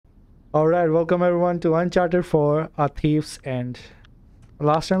Alright, welcome everyone to Uncharted 4, A Thief's End.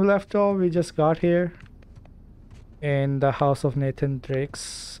 Last time we left off, we just got here in the house of Nathan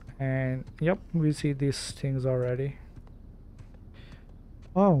Drake's, and yep, we see these things already.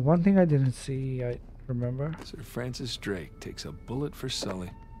 Oh, one thing I didn't see, I remember. Sir Francis Drake takes a bullet for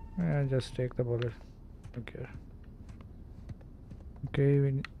Sully. Yeah, just take the bullet. Okay.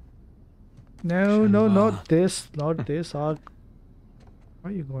 Okay, No, not this, not this. Why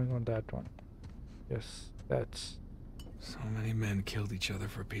are you going on that one? Yes, that's... So many men killed each other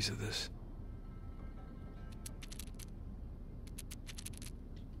for a piece of this.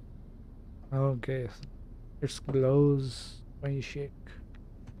 Okay, it glows when you shake.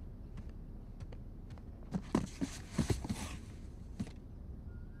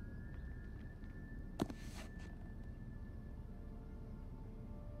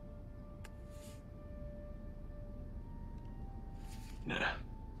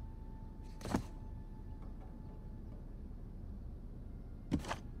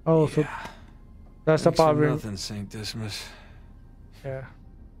 Oh, yeah. So that's the part where... Nothing, St. Dismas. Yeah.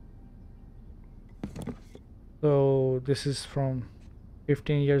 So this is from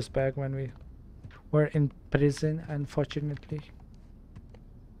 15 years back when we were in prison, unfortunately.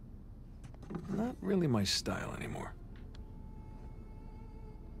 Not really my style anymore.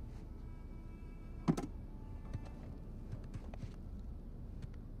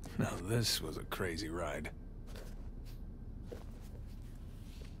 Now this was a crazy ride.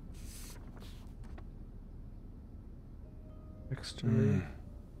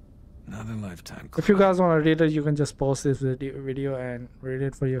 Another lifetime. If you guys want to read it, you can just pause this video and read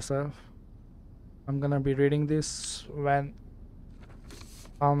it for yourself. I'm gonna be reading this when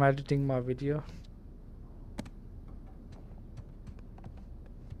I'm editing my video.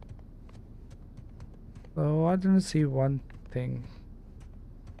 So I didn't see one thing.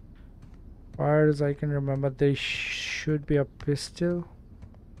 As far as I can remember, there should be a pistol,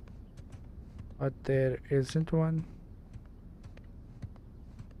 but there isn't one.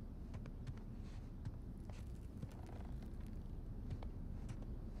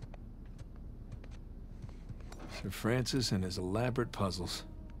 Sir Francis and his elaborate puzzles.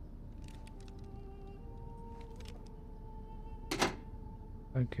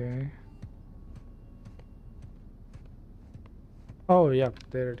 Okay. Oh, yeah,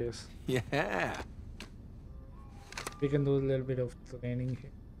 there it is. Yeah. We can do a little bit of training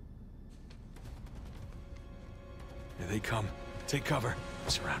here. Here they come. Take cover. I'm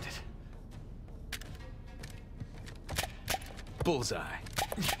surrounded. Bullseye.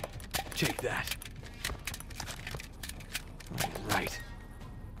 Take that. All right.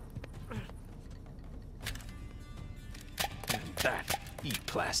 And that. Eat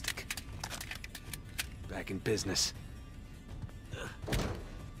plastic. Back in business.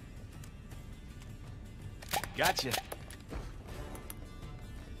 Gotcha.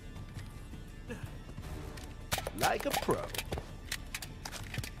 Like a pro.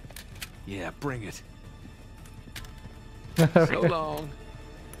 Yeah, bring it. So long.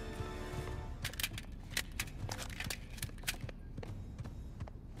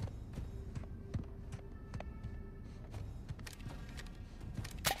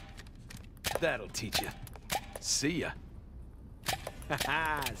 That'll teach you. See ya.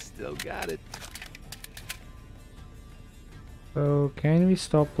 Haha, still got it. So, can we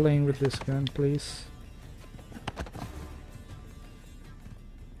stop playing with this gun, please?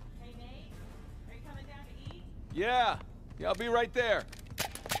 Hey, Nate? Are you coming down to eat? Yeah, I'll be right there.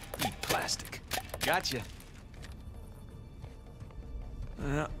 Eat plastic. Gotcha.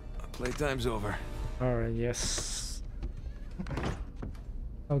 Playtime's over. Alright, yes.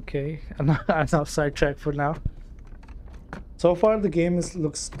 Okay, I'm off sidetrack for now. So far the game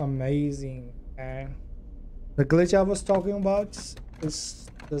looks amazing, and the glitch I was talking about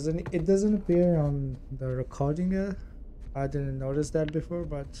doesn't appear on the recording yet. I didn't notice that before,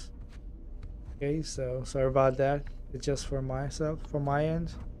 but okay, so sorry about that. It's just for myself, for my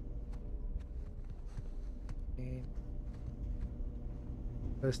end. And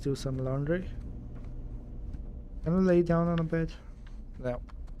let's do some laundry. Can I lay down on a bed? No.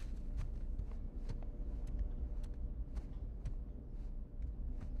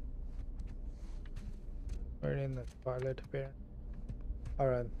 We're in the toilet here.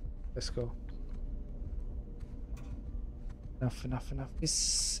 Alright, let's go. Enough.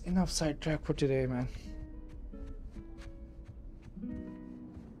 It's enough sidetrack for today, man.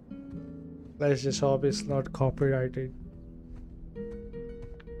 Let's just hope it's not copyrighted.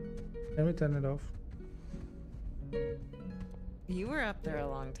 Let me turn it off. You were up there a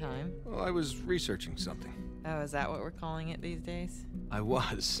long time. Well, I was researching something. Oh, is that what we're calling it these days? I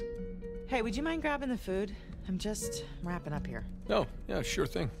was. Hey, would you mind grabbing the food? I'm just wrapping up here. Oh, yeah, sure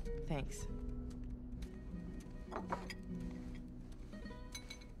thing. Thanks.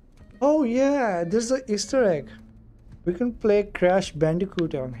 Oh yeah, there's an Easter egg. We can play Crash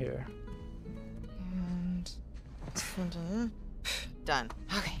Bandicoot on here. And done.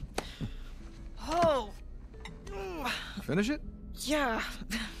 Okay. Oh. Finish it? Yeah.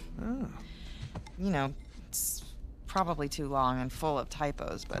 Oh. You know, it's probably too long and full of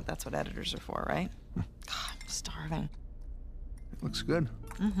typos, but that's what editors are for, right? God, I'm starving. It looks good.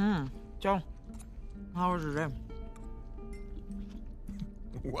 Mm-hmm. Joe, how was your day?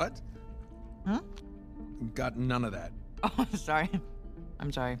 What? Hmm? Got none of that. Oh, sorry.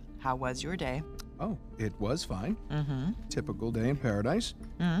 I'm sorry. How was your day? Oh, it was fine. Mm-hmm. Typical day in paradise.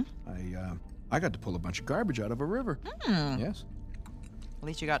 Mm-hmm. I got to pull a bunch of garbage out of a river. Yes. At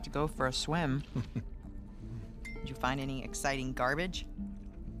least you got to go for a swim. Did you find any exciting garbage?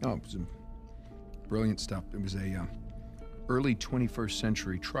 Oh, it was some brilliant stuff. It was a early 21st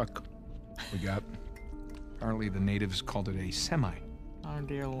century truck we got. Apparently the natives called it a semi. Oh,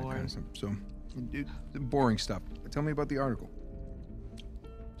 dear Lord. So, boring stuff. Tell me about the article.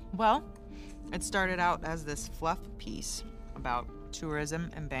 Well, it started out as this fluff piece about tourism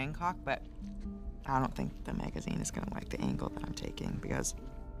in Bangkok, but I don't think the magazine is going to like the angle that I'm taking because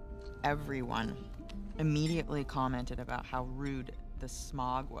everyone immediatally commented about how rude the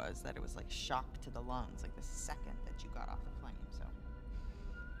smog was, that it was like shock to the lungs, like the second that you got off the plane. So,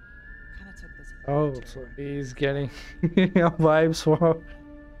 kind of took this. Oh, so he's getting vibes for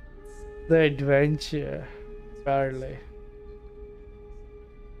the adventure. Apparently.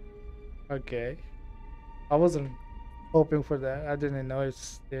 Okay. I wasn't hoping for that. I didn't know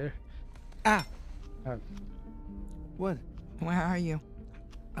it's there. Ah, What? where are you?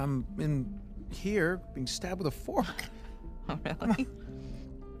 I'm in here being stabbed with a fork. Oh, really?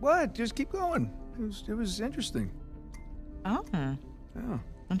 What? Just keep going. It was interesting. Oh, Yeah.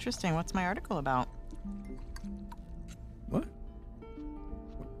 interesting. What's my article about? What?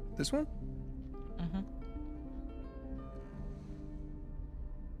 This one? Mm-hmm.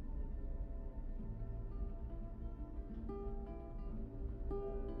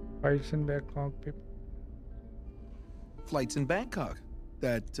 Fights in Bangkok, people. Flights in Bangkok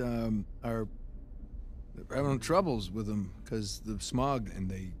that are having troubles with them because the smog and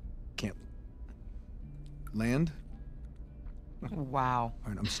they can't land. Wow. All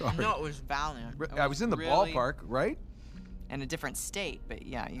right, I'm sorry. No, it was valiant. It I was in the really ballpark, right? in a different state, but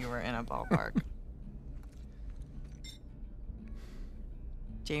yeah, you were in a ballpark.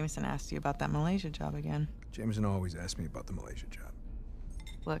 Jameson asked you about that Malaysia job again. Jameson always asks me about the Malaysia job.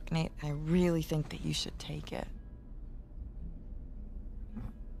 Look, Nate, I really think that you should take it.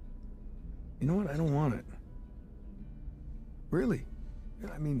 You know what? I don't want it. Really.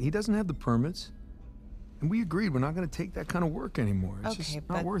 I mean, he doesn't have the permits. And we agreed we're not going to take that kind of work anymore. It's Okay, just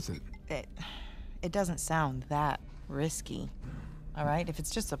not but worth it. It doesn't sound that risky. All right? If it's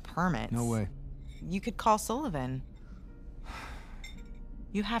just a permit. No way. You could call Sullivan.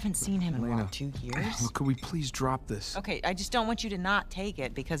 You haven't seen him in Elena, what, 2 years? Look, could we please drop this? Okay, I just don't want you to not take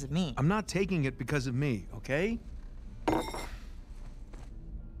it because of me. I'm not taking it because of me, okay?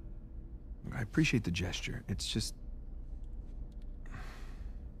 I appreciate the gesture. It's just...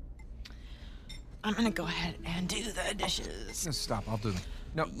 I'm gonna go ahead and do the dishes. No, stop, I'll do them.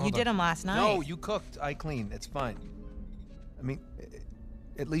 No, You hold did on. them last night. No, you cooked. I cleaned. It's fine. I mean,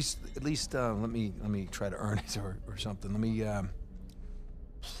 at least, let me try to earn it or something. Let me,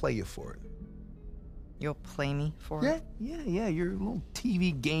 play you for it. You'll play me for Yeah, it? yeah, your little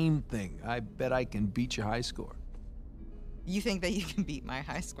TV game thing. I bet I can beat your high score. You think that you can beat my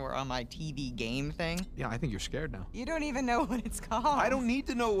high score on my TV game thing? Yeah, I think you're scared now. You don't even know what it's called. I don't need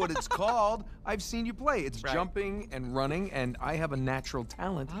to know what it's called. I've seen you play. It's Right. jumping and running, and I have a natural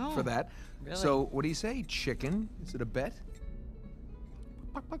talent for Oh, that. really? So, what do you say, chicken? Is it a bet?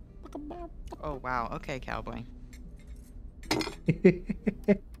 Oh, wow. Okay, cowboy.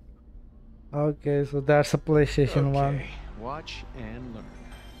 Okay, so that's a PlayStation 1. Okay, watch and learn.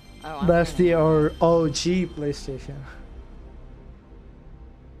 Oh, I'm That's learning. the OG PlayStation.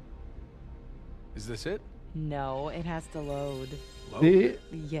 Is this it? No, it has to load. The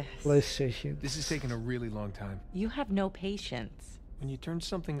Yes. PlayStation. This is taking a really long time. You have no patience. When you turn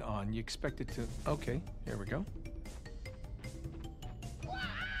something on, you expect it to... Okay, here we go.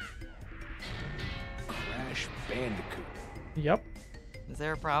 Crash Bandicoot. Yep. Is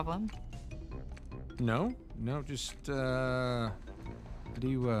there a problem? No, just, how do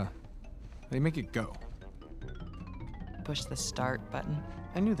you make it go? Push the start button.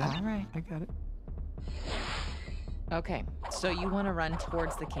 I knew that. All right. I got it. Okay, So you want to run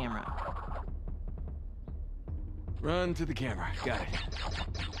towards the camera. Run to the camera. Got it.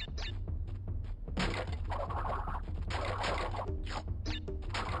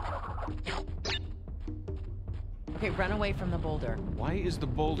 Okay, run away from the boulder. Why is the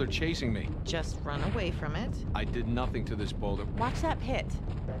boulder chasing me? Just run away from it. I did nothing to this boulder. Watch that pit.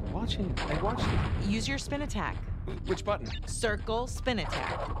 Watching. I watched it. Use your spin attack. Which button? Circle, spin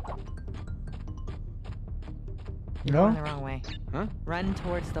attack. You Going know? the wrong way. Huh? Run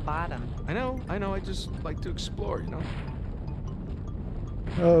towards the bottom. I know. I just like to explore, you know?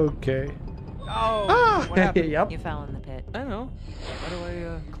 Okay. Oh! What happened? Yep. You fell in the pit. I know. How do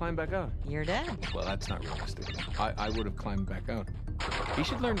I climb back out? You're dead. Well, that's not realistic. I would have climbed back out. He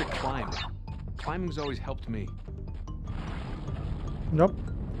should learn to climb. Climbing's always helped me. Nope.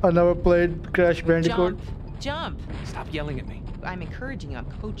 I never played Crash Bandicoot. Jump. Jump. Stop yelling at me. I'm encouraging you. I'm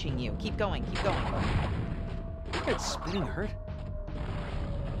coaching you. Keep going. Keep going. Does that spinning hurt?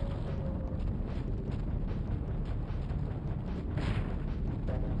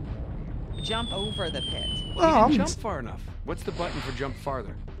 Jump over the pit. Well, Oh, you didn't jump far enough. What's the button for jump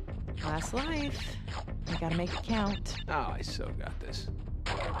farther? Last life. You gotta make it count. Oh, I so got this.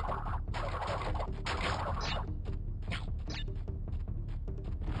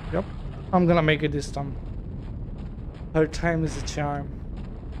 Yep. I'm gonna make it this time. Her time is a charm.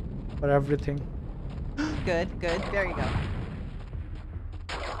 For everything. Good, good. There you go.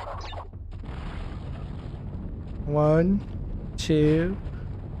 1, 2,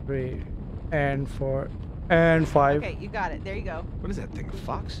 3, and 4, and 5. Okay, you got it. There you go. What is that thing, a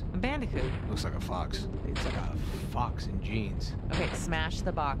fox? A bandicoot. Looks like a fox. It's like a fox in jeans. Okay, smash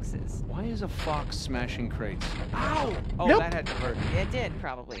the boxes. Why is a fox smashing crates? Ow! Oh, Yep. that had to hurt. It did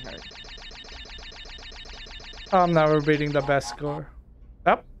probably hurt. I'm never beating the best score.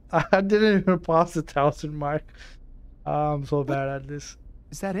 Yep. I didn't even pass the 1,000 mark. I'm so bad at this.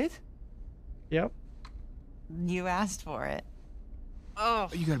 Is that it? Yep. You asked for it. Oh,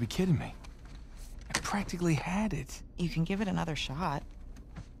 you gotta be kidding me. I practically had it. You can give it another shot.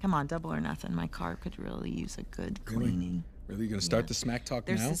 Come on, double or nothing. My car could really use a good cleaning. Really? You gonna start the smack talk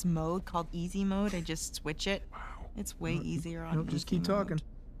There's now? this mode called easy mode. I just switch it. Wow. It's way easier on No, just easy keep mode. talking.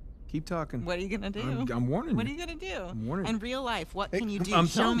 Keep talking. What are you gonna do? I'm warning What are you. you gonna do? I'm warning you. In real life, what Hey, can you do? I'm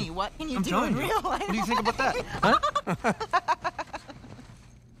Show telling me. you. What can you I'm do telling in you. real life? What do you think about that? Huh?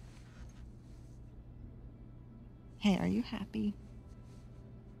 Hey, are you happy?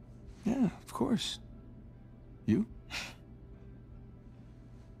 Yeah, of course. You?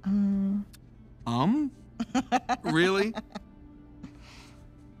 Really?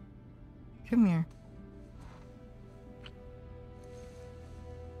 Come here.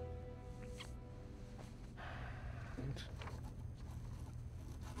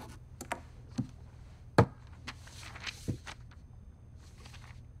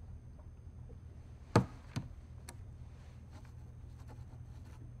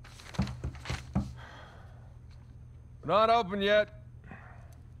 We're not open yet.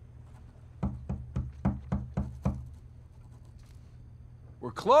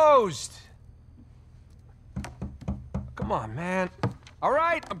 We're closed. Come on, man. All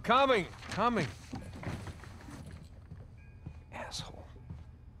right, I'm coming. Coming. Asshole.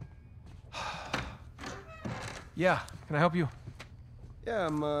 Yeah, can I help you? Yeah,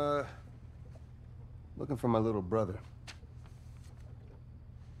 I'm, looking for my little brother.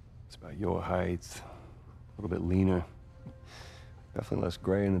 It's about your height, a little bit leaner. Definitely less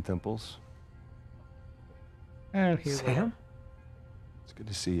gray in the temples. And here we Sam? It's good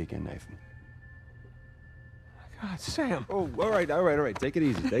to see you again, Nathan. God, Sam. Oh, all right. Take it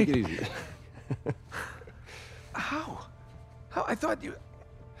easy, take it easy. How? How? I thought you...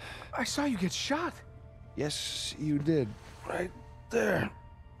 I saw you get shot. Yes, you did. Right there.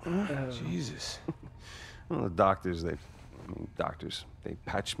 Jesus. Well, the doctors, they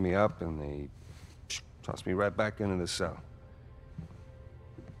patched me up and they tossed me right back into the cell.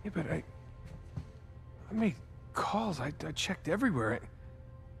 Yeah, but I made calls. I checked everywhere.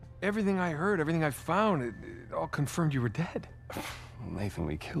 Everything I heard, everything I found, it all confirmed you were dead. Well, Nathan,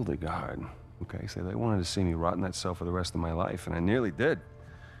 we killed a guard. Okay, so they wanted to see me rot in that cell for the rest of my life, and I nearly did.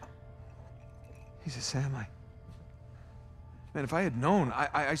 Jesus, Sam, man, if I had known,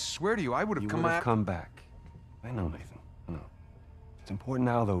 I swear to you, I would have You come would have out. come back. I know, Nathan. I know. What's important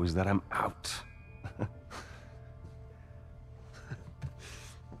now, though, is that I'm out.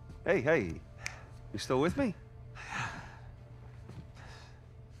 Hey, you still with me?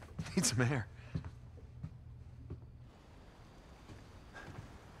 Need some air.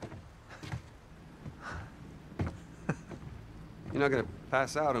 You're not gonna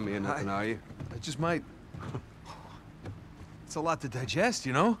pass out on me or nothing, are you? I just might. It's a lot to digest,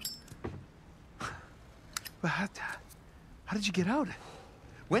 you know? But how did you get out?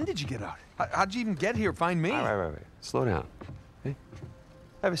 When did you get out? How'd you even get here? Find me? All right. Slow down. Okay?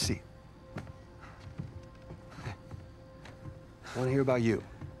 Have a seat. I want to hear about you.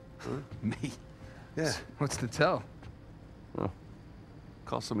 Huh? Me? Yeah. What's to tell? Well,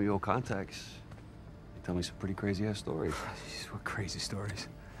 call some of your old contacts. They tell me some pretty crazy-ass stories. Jeez, what crazy stories.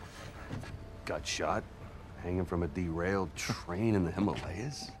 Got shot, hanging from a derailed train in the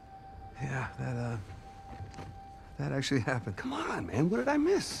Himalayas. Yeah, that actually happened. Come on, man. What did I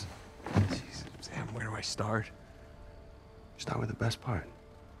miss? Jeez, Sam, where do I start? Start with the best part.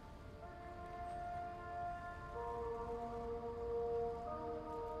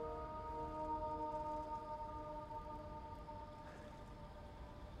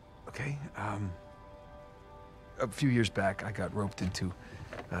 Okay, a few years back, I got roped into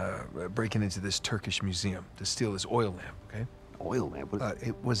breaking into this Turkish museum to steal this oil lamp, okay? Oil lamp?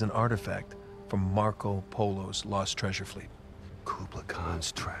 It was an artifact from Marco Polo's lost treasure fleet. Kublai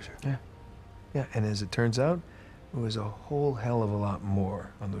Khan's treasure. Yeah, and as it turns out, there was a whole hell of a lot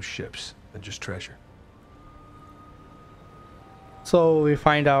more on those ships than just treasure. So we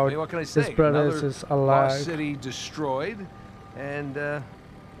find I out mean, what can I say? his brother Another is lost alive. city destroyed, and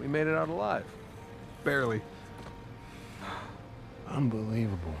we made it out alive. Barely.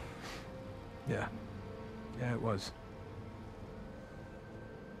 Unbelievable. Yeah, it was.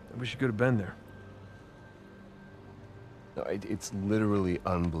 I wish you could have been there. No, it's literally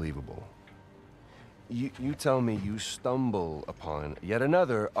unbelievable. You tell me you stumble upon yet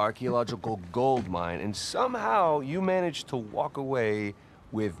another archaeological gold mine, and somehow you manage to walk away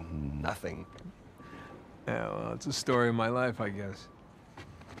with nothing. Yeah, well, it's a story of my life, I guess.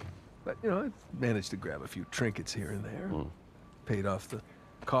 But, you know, I managed to grab a few trinkets here and there. Paid off the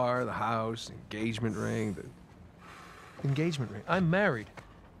car, the house, engagement ring, the engagement ring. I'm married.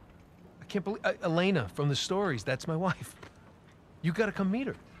 I can't believe... Elena from the stories, that's my wife. You gotta come meet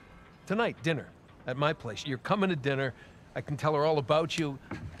her. Tonight, dinner, at my place. You're coming to dinner. I can tell her all about you.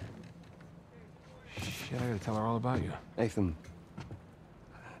 Shit, I gotta tell her all about you. Nathan,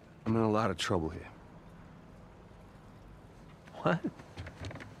 I'm in a lot of trouble here. What?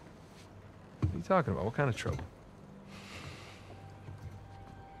 What are you talking about? What kind of trouble?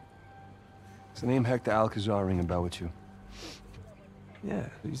 Does the name Hector Alcazar ring a bell with you? Yeah,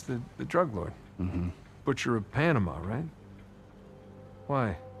 he's the drug lord. Mm-hmm. Butcher of Panama, right?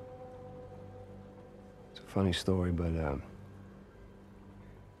 Why? It's a funny story, but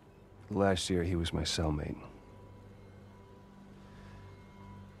last year he was my cellmate.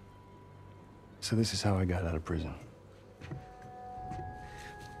 So this is how I got out of prison.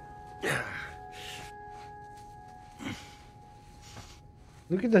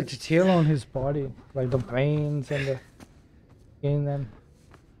 Look at the detail on his body, like the veins and the skin and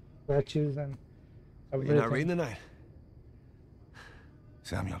scratches and everything. You're not reading tonight?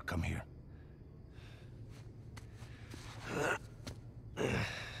 Samuel, come here.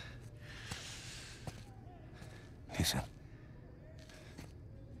 Listen.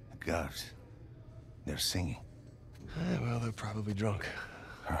 The guards, they're singing. Well, they're probably drunk.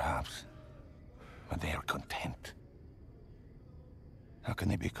 Perhaps. But they are content. How can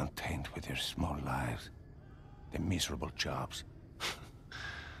they be content with their small lives? Their miserable jobs?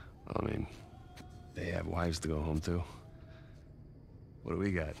 I mean, they have wives to go home to. What do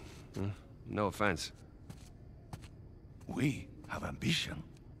we got? Huh? No offense. We have ambition.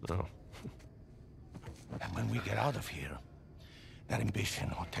 No. And when we get out of here, that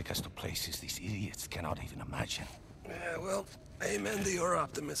ambition will take us to places these idiots cannot even imagine. Yeah, well, amen to your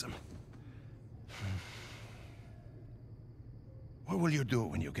optimism. What will you do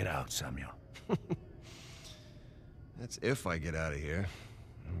when you get out, Samuel? That's if I get out of here.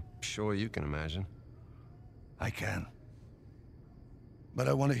 I'm sure you can imagine. I can. But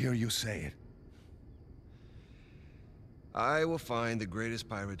I want to hear you say it. I will find the greatest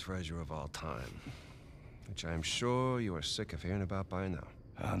pirate treasure of all time, which I am sure you are sick of hearing about by now.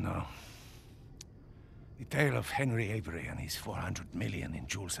 Oh, no. The tale of Henry Avery and his 400 million in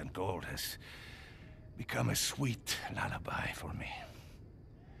jewels and gold has become a sweet lullaby for me.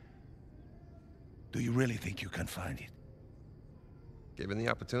 Do you really think you can find it? Given the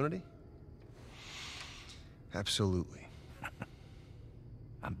opportunity? Absolutely.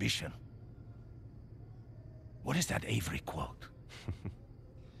 Ambition. What is that Avery quote?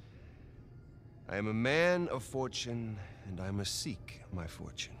 I am a man of fortune, and I must seek my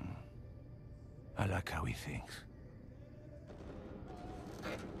fortune. I like how he thinks.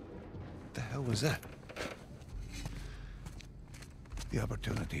 What the hell was that? The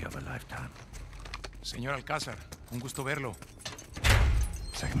opportunity of a lifetime. Señor Alcázar, un gusto verlo.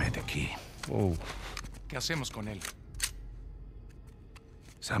 Sácame the key. Whoa. ¿Qué hacemos con él?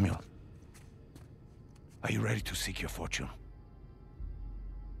 Samuel, are you ready to seek your fortune?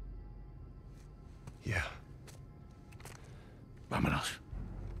 Yeah. Vámonos.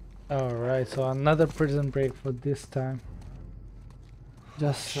 Alright, so another prison break for this time.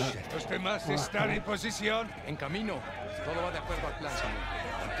 Just Los demás están en posición. En camino. Todo va de acuerdo al plan, señor.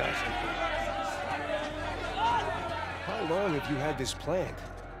 Fantástico. How long have you had this planned?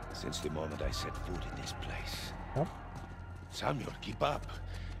 Since the moment I set foot in this place. Yep. Samuel, keep up.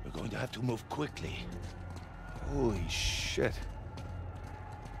 We're going to have to move quickly. Holy shit.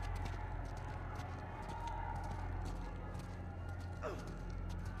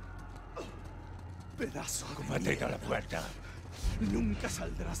 Pedazo de Combate a la puerta. Nunca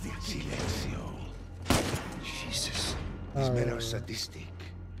saldrás de aquí. Silencio. Jesus. These men are sadistic.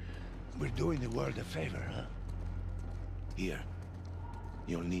 We're doing the world a favor, huh? Here.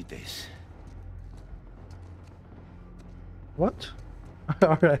 You'll need this. what?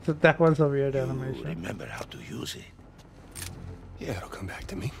 Alright, so that was a weird You animation. remember how to use it. Yeah, it'll come back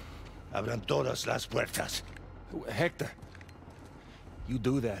to me. Abran todas las puertas. Hector, you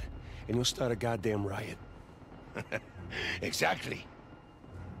do that, and you'll start a goddamn riot. Exactly.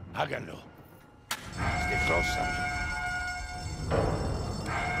 Háganlo. Stay close, Samuel.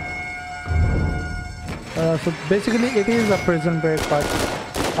 So basically it is a prison break, but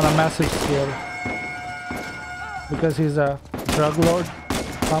on a massive scale. Because he's a drug lord,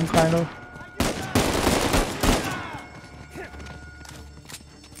 some kind of.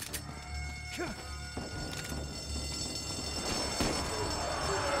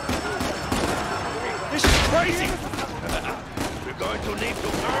 This is crazy! We're going to need to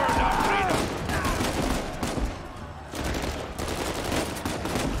earn our freedom.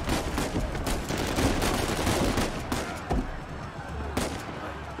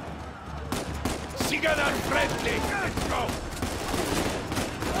 Sigan al frente! Let's go!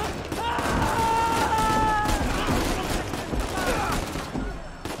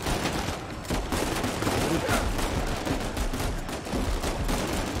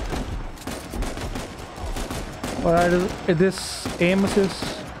 Alright, this aim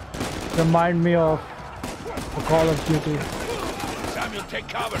assist remind me of the Call of Duty Samuel, take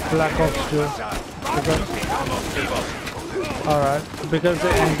cover! Black Ops 2. Alright, because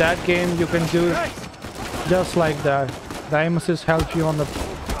in that game you can do just like that. The aim assist helps you on the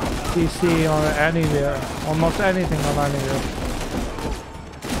PC or anywhere, almost anything on anywhere.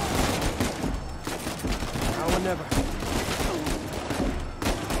 Now or never.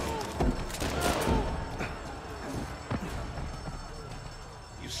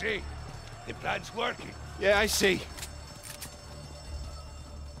 You see? The plan's working. Yeah, I see.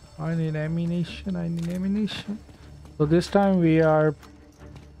 I need ammunition, I need ammunition. So this time we are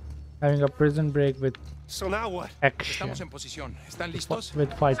having a prison break with So now what? action, Estamos en posición. ¿Están listos?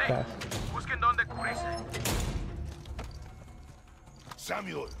 with fight pass.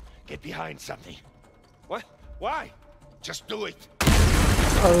 Samuel, get behind something. What? Why? Just do it.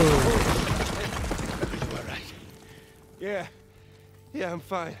 Oh, You are right. Yeah. Yeah, I'm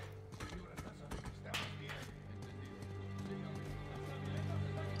fine.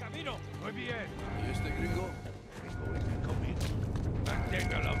 Camino. Muy bien. ¿Y este gringo?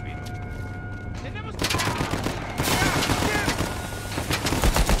 Manténgalo, amigo. ¡Tenemos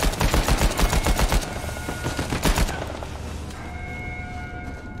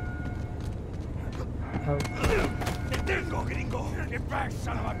Detengo, gringo. Get back,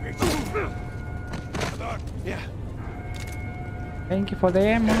 son of a bitch. Perdón. Yeah. thank you for the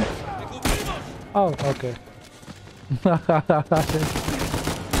ammo. Oh, okay.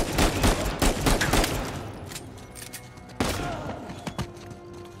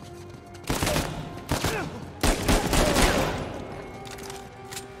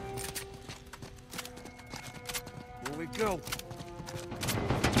 Here we go.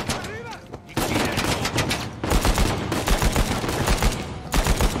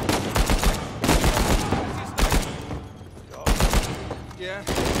 Yeah.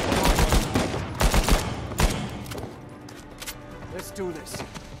 Let's do this.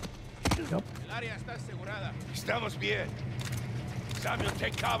 Yep. El área está asegurada. Estamos bien. Samuel,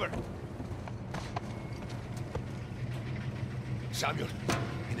 take cover. Samuel,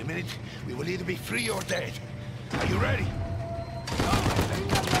 in a minute, we will either be free or dead. Are you ready?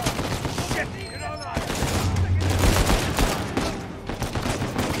 Shit! Get on that!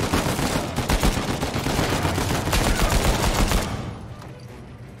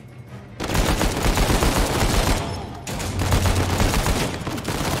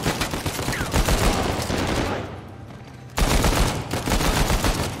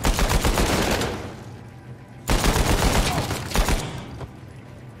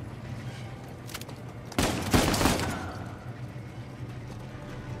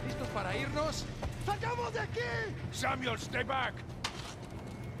 Samuel, stay back.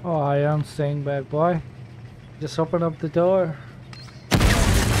 Oh, I am staying back, boy. Just open up the door.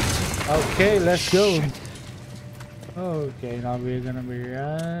 Okay, let's go. Okay, now we're gonna be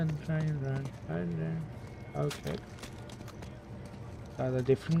run. Okay. Got a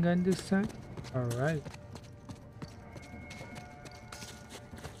different gun this time? Alright.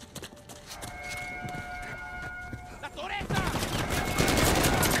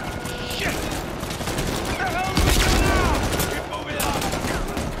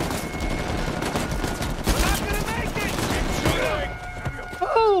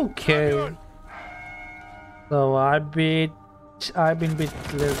 Okay. So I've been bit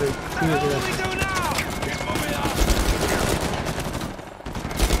little bit curious.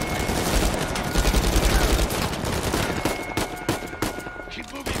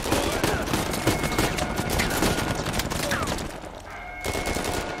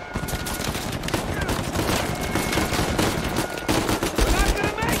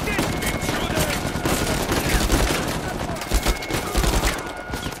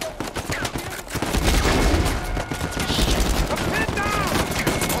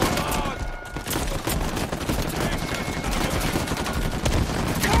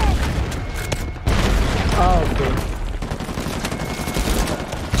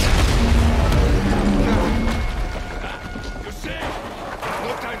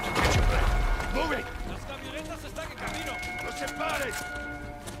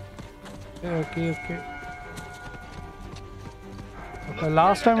 Okay. The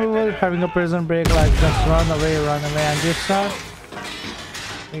last time we were having a prison break, like just run away, and this time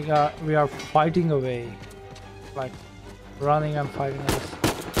we are fighting away, like running and fighting us.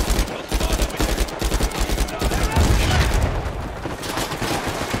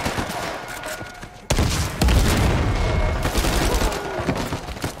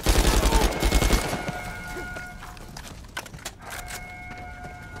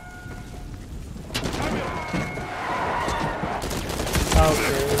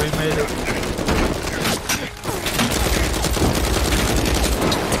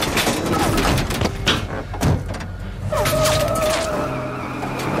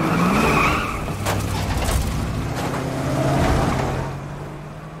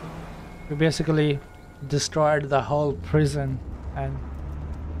 Basically destroyed the whole prison and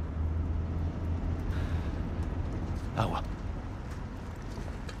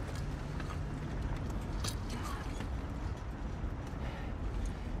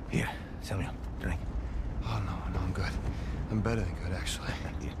Here, Samuel, drink. Oh no, I'm good. I'm better than good, actually.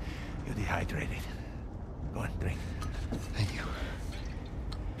 You're dehydrated. Go on, drink. Thank you.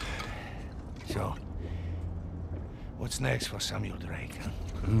 So, what's next for Samuel Drake?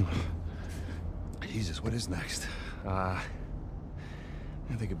 Jesus, what is next? I'm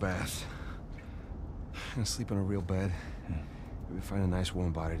gonna take a bath. I'm gonna sleep in a real bed. Maybe find a nice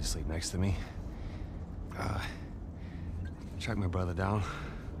warm body to sleep next to me. Track my brother down.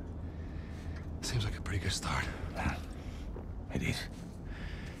 Seems like a pretty good start. It is.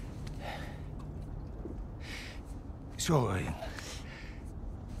 So,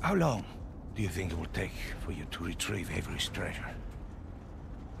 how long do you think it will take for you to retrieve Avery's treasure?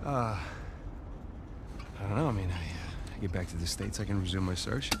 I don't know. I mean, I get back to the States, I can resume my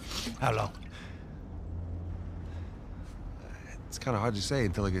search. How long? It's kind of hard to say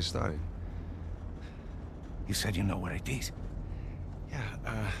until I get started. You said you know where it is. Yeah,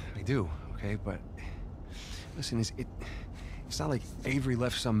 I do, okay? But listen, it's not like Avery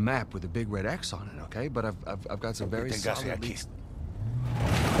left some map with a big red X on it, okay? But I've got some very solid leads.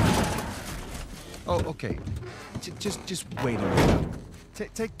 Oh, okay. Just wait a minute.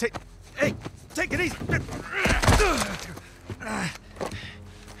 Hey, take it easy.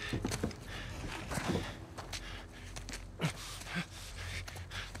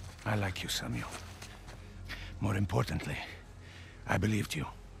 I like you, Samuel. More importantly, I believed you.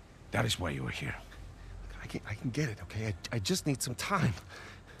 That is why you were here. I can get it, okay? I just need some time.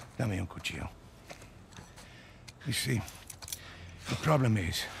 Dame un cuchillo. You see, the problem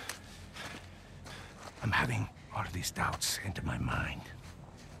is, I'm having all these doubts into my mind.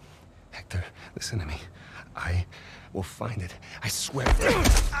 Hector, listen to me. I will find it. I swear.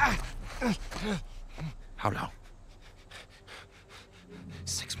 How long?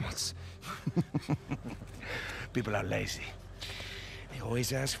 6 months. People are lazy. They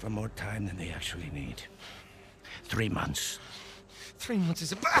always ask for more time than they actually need. 3 months. 3 months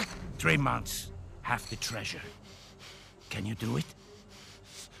is 3 months. Half the treasure. Can you do it?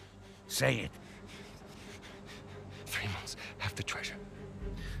 Say it. 3 months. Half the treasure.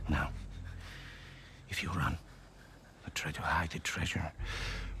 Now, if you run, or try to hide the treasure,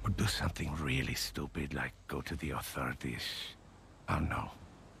 Or do something really stupid like go to the authorities. I'll know.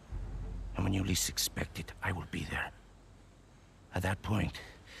 And when you least expect it, I will be there. At that point,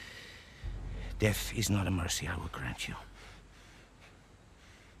 death is not a mercy I will grant you.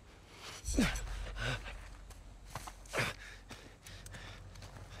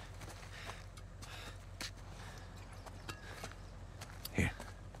 Here.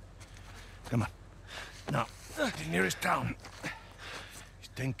 Come on. Now, the nearest town is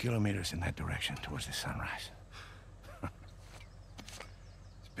 10 kilometers in that direction towards the sunrise.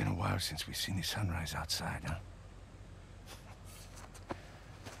 It's been a while since we've seen the sunrise outside, huh?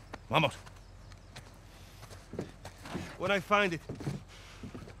 Vamos. When I find it...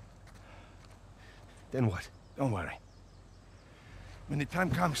 Then what? Don't worry. When the time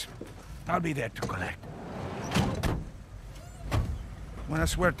comes, I'll be there to collect. Buena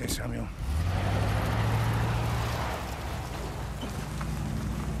suerte, Samuel.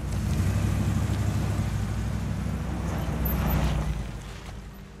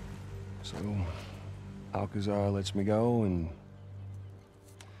 So, Alcazar lets me go, and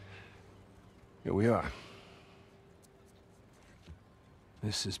here we are.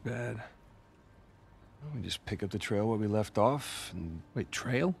 This is bad. We just pick up the trail where we left off, and... Wait,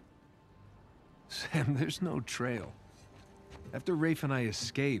 trail? Sam, there's no trail. After Rafe and I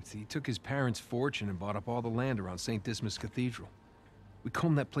escaped, he took his parents' fortune and bought up all the land around St. Dismas Cathedral. We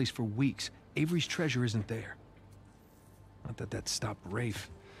combed that place for weeks. Avery's treasure isn't there. Not that that stopped Rafe.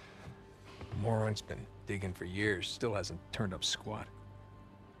 The moron's been digging for years, still hasn't turned up squat.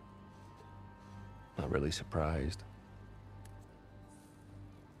 Not really surprised.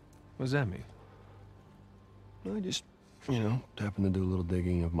 What does that mean? I just, you know, happened to do a little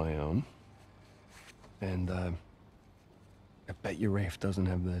digging of my own. And, I bet you Rafe doesn't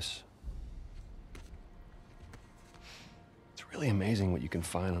have this. It's really amazing what you can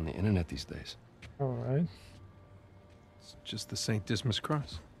find on the internet these days. All right. It's just the St. Dismas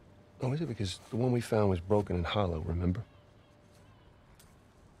cross. Oh, is it? Because the one we found was broken and hollow, remember?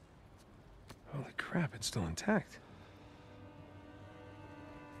 Holy crap, it's still intact.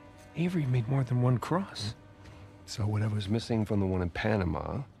 Avery made more than one cross. So whatever's missing from the one in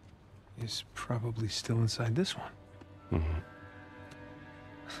Panama... is probably still inside this one. Mm-hmm.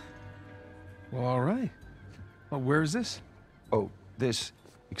 Well, all right. Well, where is this? Oh, this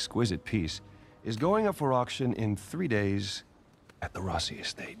exquisite piece is going up for auction in 3 days at the Rossi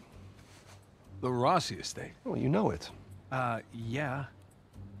estate. The Rossi estate? Well, you know it. Yeah.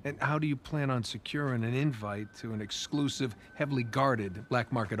 And how do you plan on securing an invite to an exclusive, heavily guarded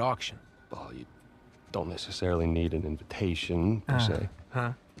black market auction? Well, you don't necessarily need an invitation, per se.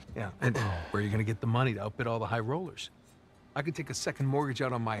 Huh? Yeah. And where are you going to get the money to outbid all the high rollers? I could take a second mortgage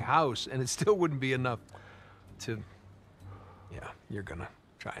out on my house, and it still wouldn't be enough to... Yeah, you're gonna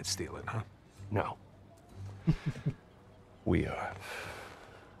try and steal it, huh? No. We are.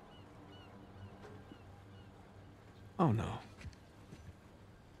 Oh, no.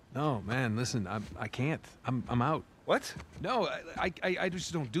 No, man, listen, I can't. I'm out. What? No, I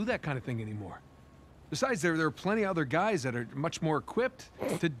just don't do that kind of thing anymore. Besides, there are plenty of other guys that are much more equipped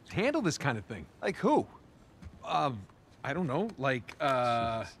to handle this kind of thing. Like who? I don't know, like,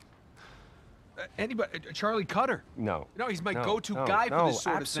 anybody, Charlie Cutter. No. No, he's my go-to guy for this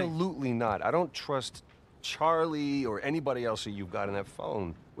sort of thing. Absolutely not. I don't trust Charlie or anybody else that you've got on that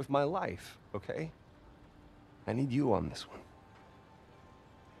phone with my life, okay? I need you on this one.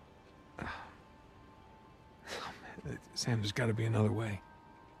 Oh, man, Sam, there's got to be another way.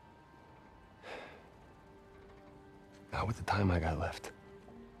 Not with the time I got left.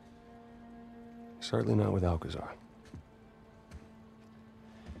 Certainly not with Alcazar.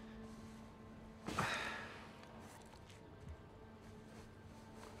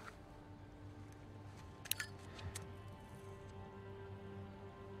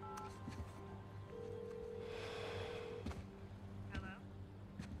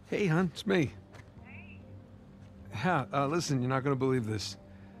 Hey, hon, it's me. Yeah, listen, you're not gonna believe this.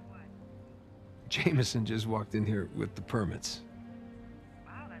 Jameson just walked in here with the permits.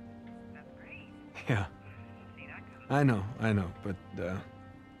 Wow, that's great. Yeah. See that coming. I know, but,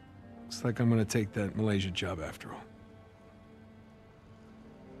 looks like I'm gonna take that Malaysia job after all.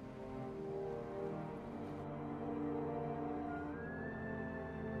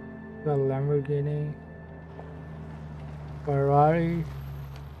 The Lamborghini, Ferrari,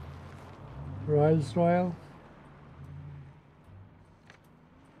 Rolls-Royce.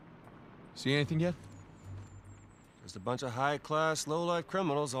 See anything yet? Just a bunch of high-class, low-life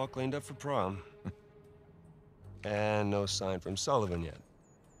criminals all cleaned up for prom. And no sign from Sullivan yet.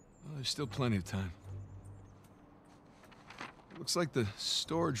 Well, there's still plenty of time. Looks like the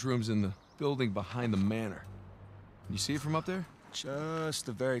storage room's in the building behind the manor. Can you see it from up there? Just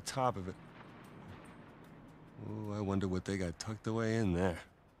the very top of it. Oh, I wonder what they got tucked away in there.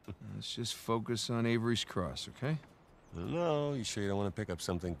 Let's just focus on Avery's Cross, okay? No, you sure you don't want to pick up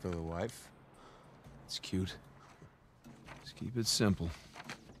something for the wife? It's cute. Just keep it simple.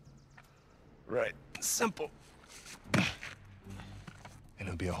 Right. Simple. And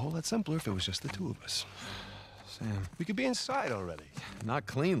it'd be a whole lot simpler if it was just the two of us. Sam. We could be inside already. Not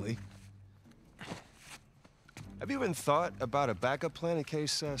cleanly. Have you even thought about a backup plan in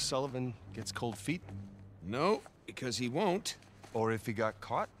case Sullivan gets cold feet? No, because he won't. Or if he got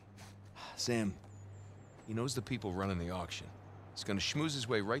caught? Sam, he knows the people running the auction. He's gonna schmooze his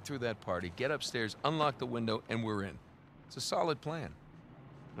way right through that party, get upstairs, unlock the window, and we're in. It's a solid plan.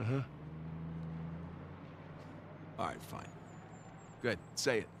 Uh-huh. All right, fine. Good,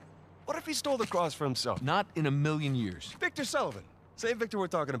 say it. What if he stole the cross for himself? Not in a million years. Victor Sullivan. Same Victor we're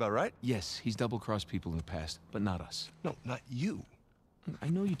talking about, right? Yes, he's double-crossed people in the past, but not us. No, not you. I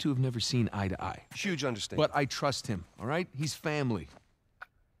know you two have never seen eye to eye. Huge understanding. But I trust him, all right? He's family.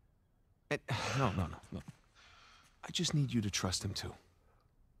 And, no. I just need you to trust him, too.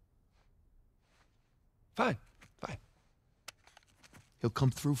 Fine. He'll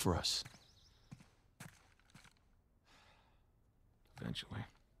come through for us. Eventually.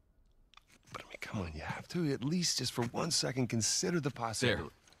 But I mean, come on, you have to at least just for 1 second consider the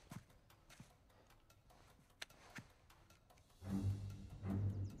possibility.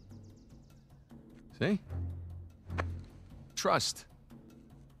 See? Trust.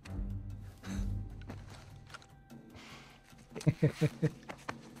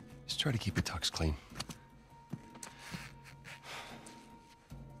 Just try to keep your tux clean.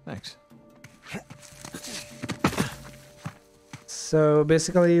 Thanks. So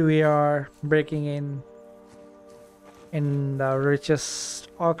basically, we are breaking in the richest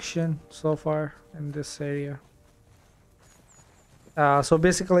auction so far in this area. So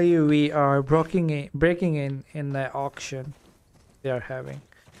basically, we are breaking in the auction they are having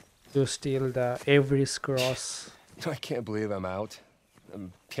to steal the Avery's Cross. I can't believe I'm out. I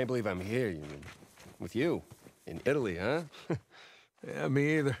can't believe I'm here with you in Italy, huh? Yeah,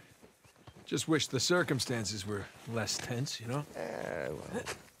 me either. Just wish the circumstances were less tense, you know? Well.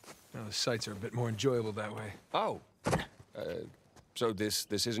 Well, the sights are a bit more enjoyable that way. Oh. So this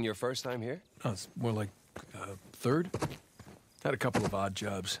isn't your first time here? No, it's more like third. Had a couple of odd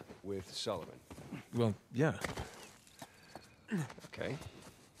jobs. With Sullivan? Well, yeah. Okay.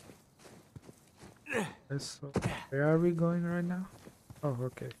 So where are we going right now? Oh,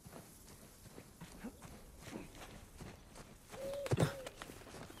 okay. Man,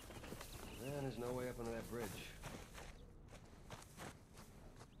 there's no way up onto that bridge.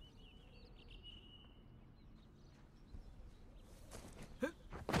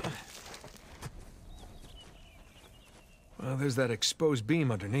 Well, there's that exposed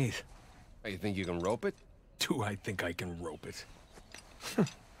beam underneath. Oh, you think you can rope it? Do I think I can rope it?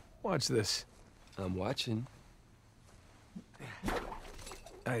 Watch this. I'm watching.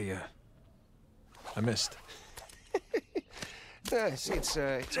 I missed. See, it's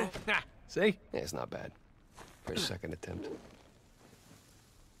See? yeah, it's not bad. For a second attempt.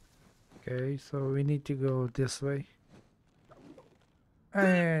 Okay, so we need to go this way.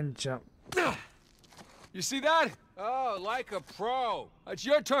 And jump. You see that? Oh, like a pro. It's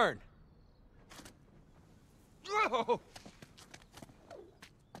your turn. Oh!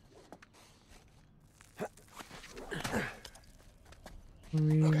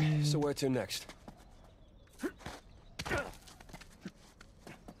 Okay, so where to next?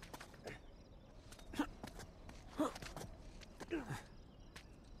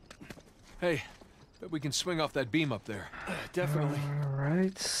 Hey, bet we can swing off that beam up there. Definitely. All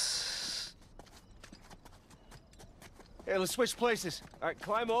right. Hey, let's switch places. All right,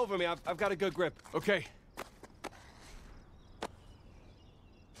 climb over me. I've got a good grip. Okay.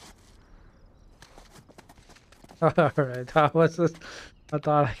 All right. How was this? I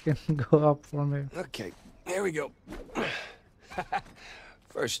thought I can go up from here. Okay, here we go.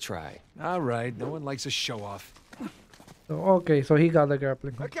 First try. All right. No one likes a show off. So okay, so he got the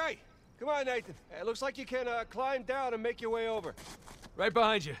grappling hook. Okay, come on, Nathan. It looks like you can climb down and make your way over. Right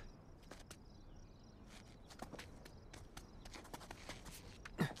behind you.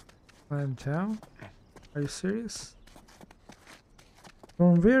 Climb down? Are you serious?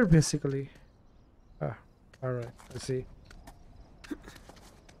 From where, basically? Ah, alright, I see.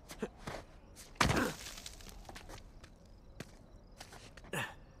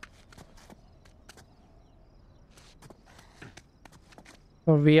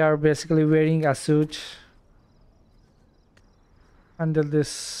 So we are basically wearing a suit. under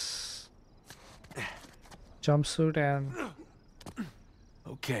this jumpsuit and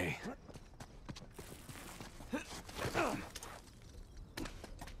Okay.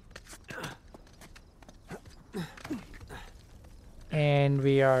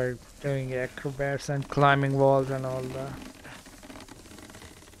 we are doing acrobats and climbing walls and all that.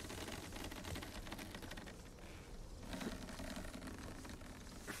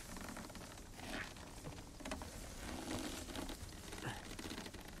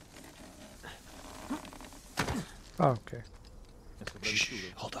 Okay.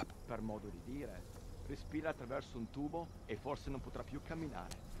 Shh, hold up. Per modo di dire, respira attraverso un tubo e forse non potrà più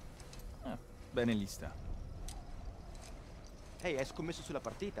camminare. Bene lista. Ehi, hai scommesso sulla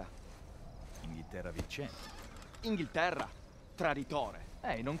partita? Inghilterra vincente. Inghilterra, traditore.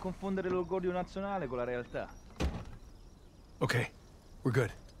 Ehi, non confondere l'orgoglio nazionale con la realtà. Okay, we're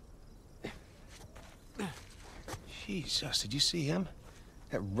good. Jesus, did you see him?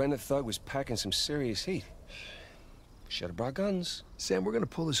 That rent-a-thug was packing some serious heat. Should have brought guns. Sam, we're gonna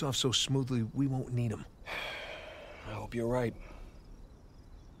pull this off so smoothly, we won't need them. I hope you're right.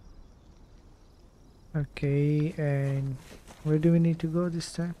 Okay, and where do we need to go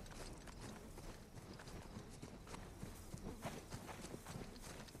this time?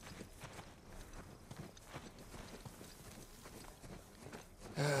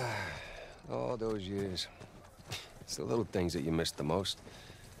 All those years. It's the little things that you miss the most.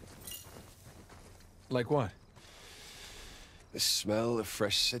 Like what? The smell of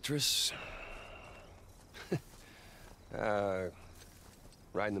fresh citrus.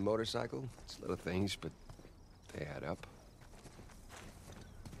 Riding the motorcycle. It's little things, but they add up.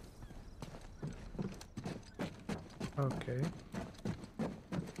 Okay.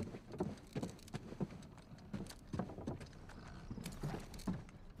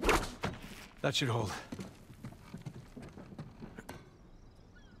 That should hold.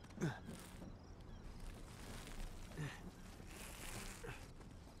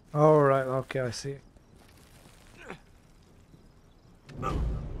 All right. Okay, I see.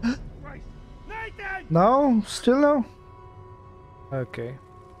 No, still no. Okay.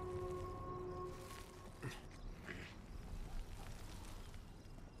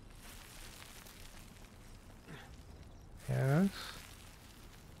 Yes.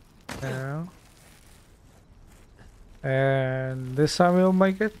 Yeah. And this time we'll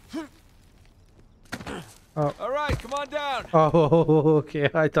make it. Oh. All right, come on down. Oh, okay.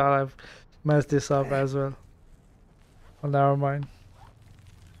 I thought I've messed this up as well. Oh, never mind.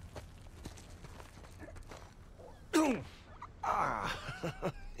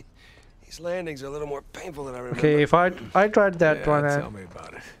 These landings are a little more painful than I remember. Okay, if I tried that Yeah, one tell and me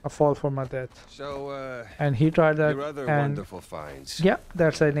about it. I fall for my death. So, And he tried that your other and wonderful finds. yeah,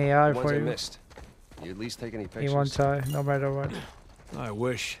 that's an AI The ones for I you. missed. You at least take any He pictures? won't die, no matter what. I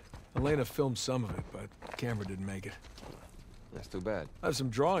wish. Elena filmed some of it, but the camera didn't make it. That's too bad. I have some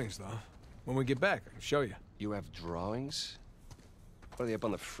drawings, though. When we get back, I can show you. You have drawings? What, are they up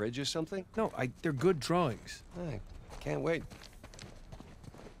on the fridge or something? No, they're good drawings. I can't wait.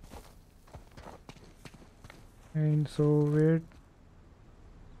 And so weird.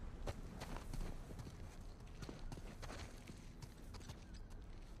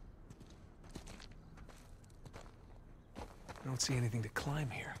 I don't see anything to climb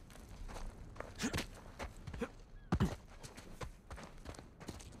here.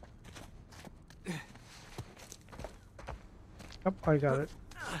 Yep, I got it.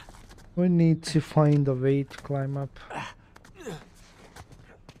 We need to find a way to climb up.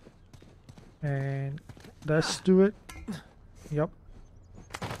 And let's do it. Yep.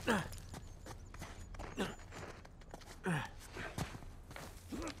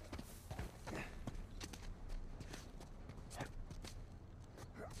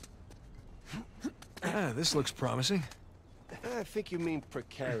 Ah, this looks promising. I think you mean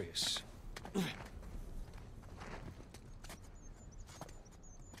precarious.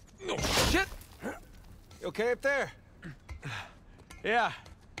 Oh, shit! You okay up there? Yeah.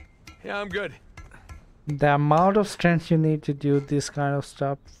 Yeah, I'm good. The amount of strength you need to do this kind of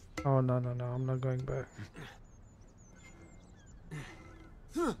stuff. Oh, no, no, no. I'm not going back.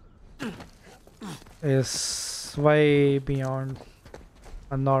 Is way beyond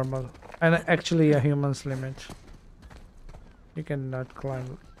a normal and actually a human's limit. You cannot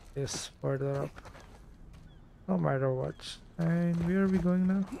climb this further up. No matter what. And where are we going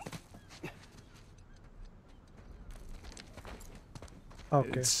now? Okay.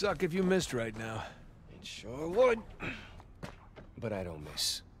 It'd suck if you missed right now. It sure would. But I don't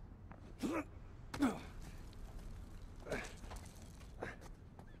miss.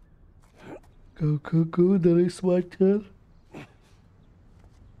 Go, go, go. There is my turn.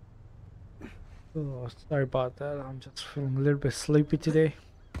 Oh, sorry about that. I'm just feeling a little bit sleepy today.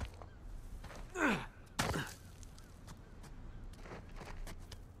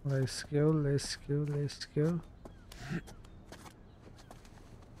 Let's go, let's go, let's go.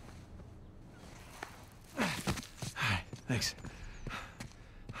 Thanks.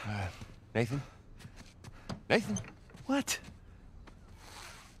 Nathan? Nathan? What?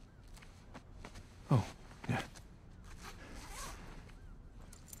 Oh, yeah.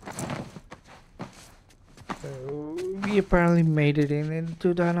 So we apparently made it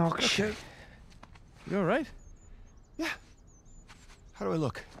into that auction. You all right? Yeah. How do I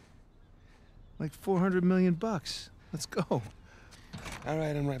look? Like 400 million bucks. Let's go. All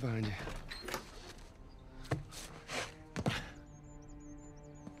right, I'm right behind you.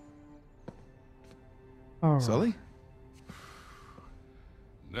 All right. Sully?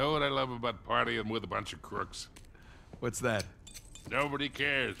 Know what I love about partying with a bunch of crooks? What's that? Nobody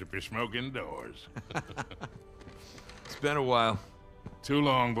cares if you smoke indoors. It's been a while. Too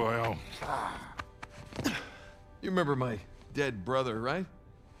long, boyo. You remember my dead brother, right?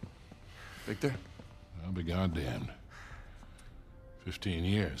 Victor? I'll be goddamned. 15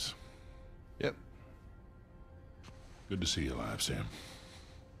 years. Yep. Good to see you alive, Sam.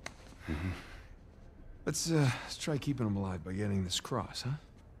 Let's try keeping him alive by getting this cross, huh?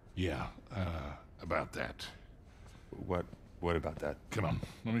 Yeah, about that. What about that? Come on,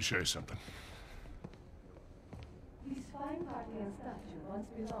 let me show you something. This fine Parthian statue once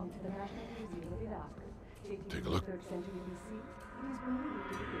belonged to the National Museum of Iraq. Dating Take a from look. the 3rd century BC, it is believed to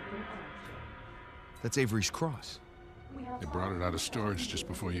be from Persia. That's Avery's cross. They brought it out of storage just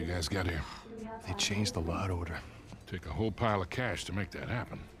before you guys got here. They changed the lot order. Take a whole pile of cash to make that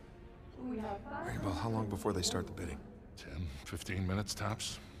happen. Right, well, how long before they start the bidding? 10, 15 minutes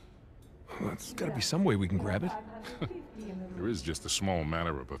tops. Well, there's gotta be some way we can grab it. There is just a small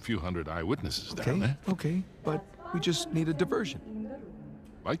matter of a few hundred eyewitnesses down there. Okay, but we just need a diversion.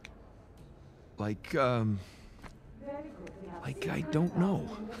 Like? Like I don't know.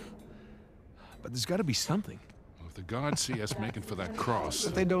 But there's gotta be something. Well, if the guards see us making for that cross...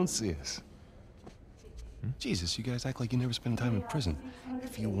 But they don't see us. Jesus, you guys act like you never spend time in prison.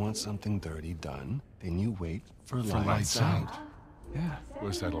 If you want something dirty done, then you wait for lights out. Yeah.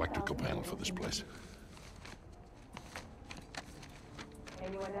 Where's that electrical panel for this place?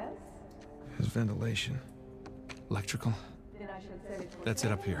 Anyone else? There's ventilation. Electrical. Then I shall sell it for That's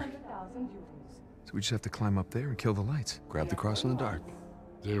it up here. 100,000 euros. So we just have to climb up there and kill the lights. Grab the cross in the dark.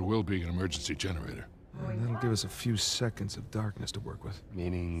 There will be an emergency generator. And that'll give us a few seconds of darkness to work with.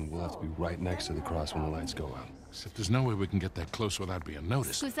 Meaning we'll have to be right next to the cross when the lights go out. Except there's no way we can get that close without being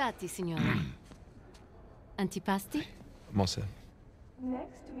noticed. Scusate, signora. Antipasti? I'm all set. Next,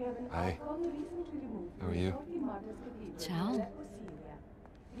 we have an Hi. icon recently removed How are you? from the Martyrs Cathedral Ciao. in Syria.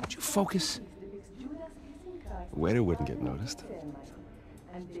 Would you focus? Depicts Judas kissing Christ Waiter wouldn't get noticed. ceremony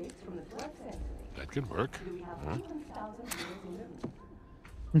and dates from the 12th century. That could work. Do we have 7,000 euros in the room?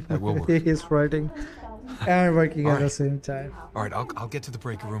 That will work. He is writing and working at the same time. All right, I'll get to the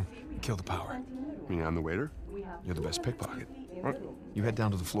breaker room and kill the power. You mean I'm the waiter? You're the best pickpocket. You head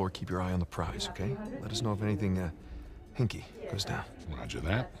down to the floor, keep your eye on the prize, okay? Let us know if anything, hinky goes down. Roger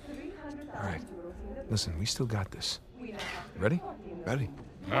that. All right. Listen, we still got this. Ready? Ready.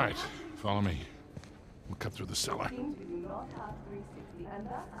 All right, follow me. We'll cut through the cellar.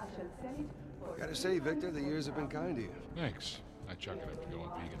 Gotta say, Victor, the years have been kind to you. Thanks. I chuck it up to going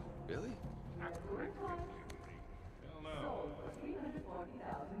vegan. Really? Hell no.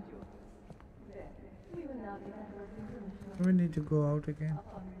 We need to go out again.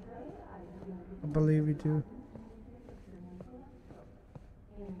 I believe we do.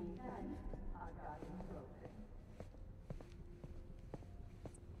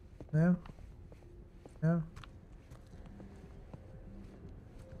 No? No?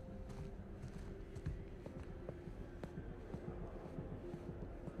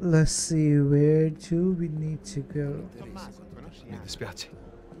 Let's see, where do we need to go? Mi dispiace.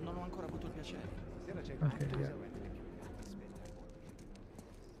 Okay, yeah.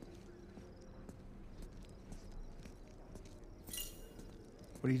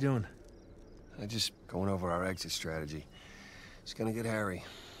 What are you doing? I'm just going over our exit strategy. It's gonna get hairy.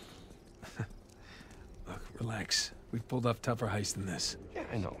 Look, relax. We've pulled off tougher heists than this. Yeah,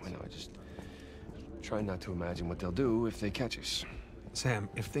 I know. I just try not to imagine what they'll do if they catch us. Sam,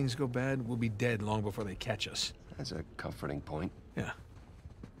 if things go bad, we'll be dead long before they catch us. That's a comforting point. Yeah.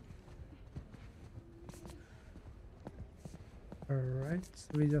 Alright, so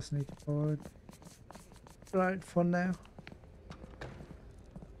we just need to forward. Right, for now.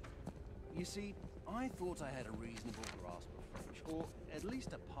 You see, I thought I had a reasonable grasp of French, or at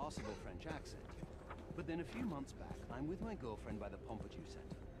least a passable French accent. But then a few months back, I'm with my girlfriend by the Pompidou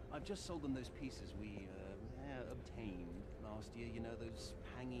Center. I've just sold them those pieces we obtained last year. You know, those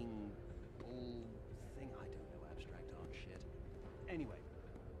hanging ball thing. I don't know abstract art shit. Anyway,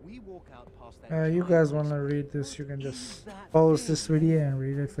 we walk out past that. You guys want to read this? You can just pause this video and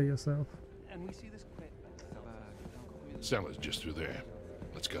read it for yourself. And we see this Cellar's just through there.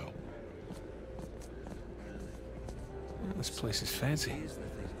 Let's go. This place is fancy.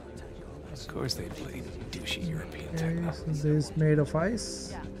 Of course they play douchey European techno. Okay, so this is made of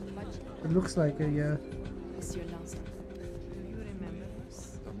ice. It looks like it, yeah. Monsieur Lanson, do you remember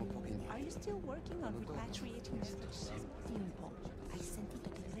this? Are you still working on repatriating the Tiempo? I sent it to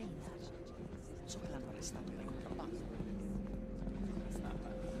the reina. So che l'hanno arrestato per contrabbando.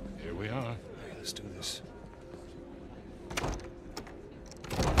 Here we are. Hey, let's do this.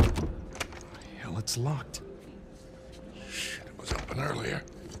 Hell, it's locked. Shit, it was open earlier.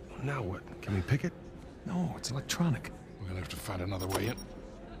 Now what? Can we pick it? No, it's electronic. We're gonna have to find another way in.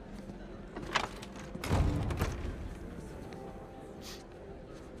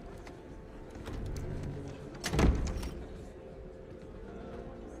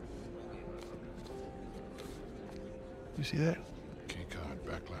 You see that? Key card,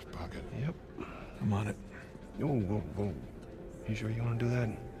 back left pocket. Yep. I'm on it. Whoa, whoa, whoa. You sure you want to do that?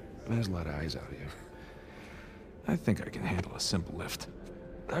 There's a lot of eyes out here. I think I can handle a simple lift.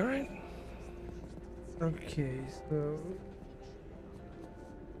 All right. Okay, so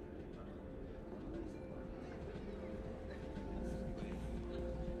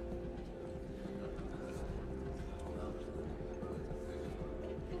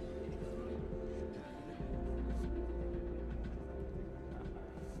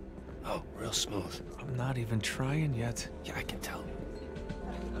Oh, real smooth. I'm not even trying yet. Yeah, I can tell.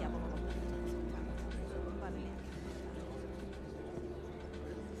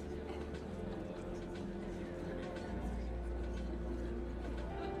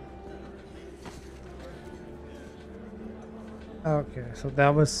 okay, so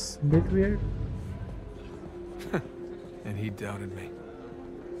that was a bit weird. And he doubted me.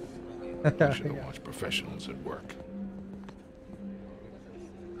 I should have watched professionals at work.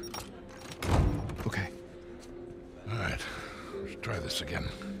 Okay. All right, let's try this again.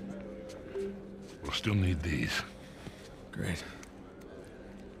 We'll still need these. Great.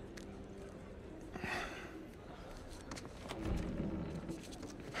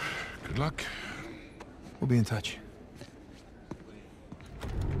 Good luck. We'll be in touch.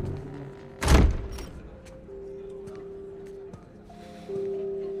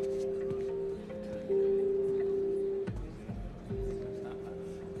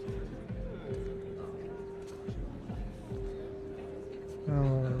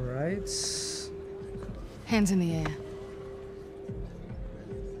 Alright. Hands in the air.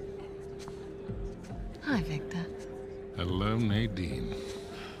 Hi, Victor. Hello, Nadine.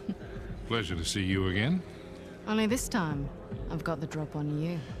 Pleasure to see you again. Only this time, I've got the drop on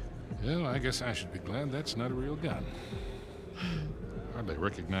you. Well, I guess I should be glad that's not a real gun. Hardly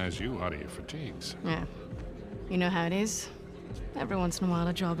recognize you out of your fatigues. Yeah. You know how it is. Every once in a while,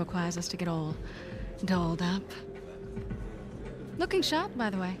 a job requires us to get all dolled up. Looking sharp, by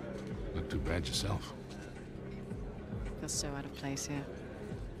the way. Not too bad yourself. Feel so out of place here.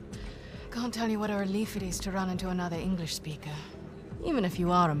 Can't tell you what a relief it is to run into another English speaker. Even if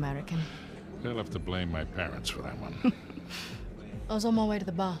you are American. They'll have to blame my parents for that one. I was on my way to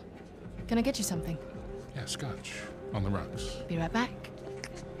the bar. Can I get you something? Yeah, scotch. On the rocks. Be right back.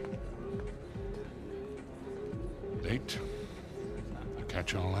 Date? You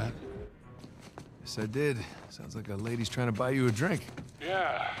catch all that? Yes, I did. Sounds like a lady's trying to buy you a drink.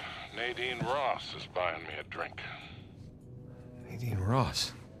 Yeah, Nadine Ross is buying me a drink. Nadine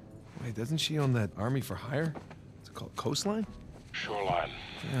Ross? Wait, doesn't she own that Army for Hire? What's it called, Coastline? Shoreline.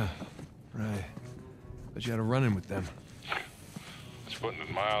 Yeah, right. But you had a run-in with them. That's putting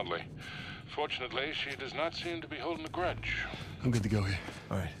it mildly. Fortunately, she does not seem to be holding a grudge. I'm good to go here.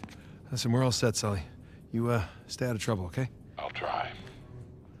 All right. Listen, we're all set, Sully. You, stay out of trouble, okay? I'll try.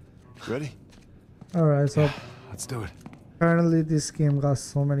 Ready? Alright, so Let's do it. apparently this game got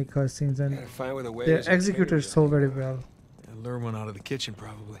so many cutscenes and Find where the they're waiters are executed so very well. Yeah, lure one out of the kitchen,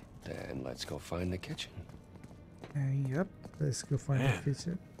 probably. Then let's go find the kitchen. Yep, let's go find Man. the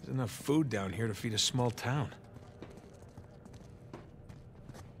kitchen. There's enough food down here to feed a small town.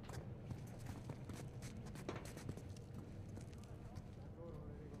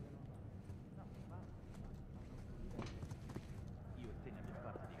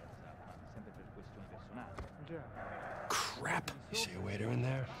 Crap. You see a waiter in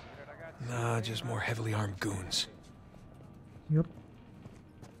there? Nah, just more heavily armed goons. Yep.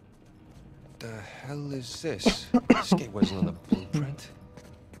 the hell is this? This gate wasn't on the blueprint.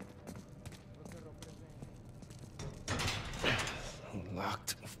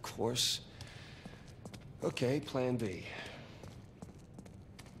 Locked, of course. Okay, plan B.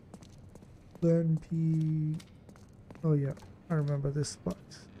 Plan P. Oh yeah, I remember this spot.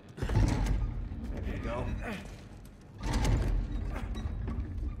 There we go.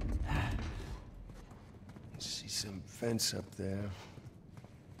 See some vents up there.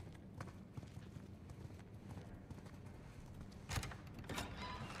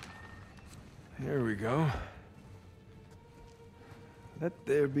 Here we go. Let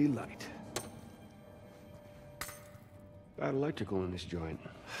there be light. Got electrical in this joint.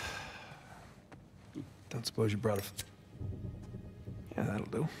 Don't suppose you brought a... Yeah, that'll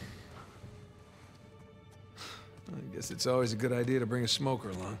do. I guess it's always a good idea to bring a smoker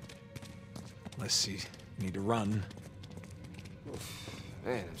along. Unless you need to run.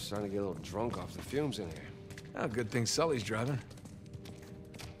 Man, I'm starting to get a little drunk off the fumes in here. Oh, good thing Sully's driving.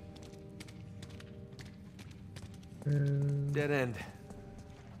 Dead end.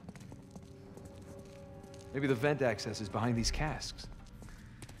 Maybe the vent access is behind these casks.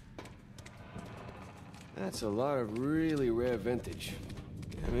 That's a lot of really rare vintage.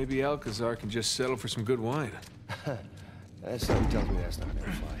 Yeah, maybe Alcazar can just settle for some good wine. That something tells me that's not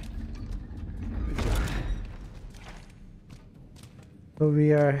gonna fly. Good job. So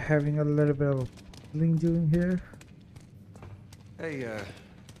we are having a little bit of bling doing here. Hey,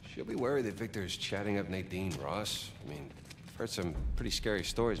 she'll be worried that Victor's chatting up Nadine Ross. I mean, I've heard some pretty scary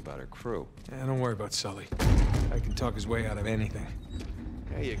stories about her crew. Yeah, don't worry about Sully. I can talk his way out of anything.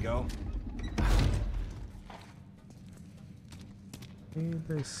 There you go. Okay,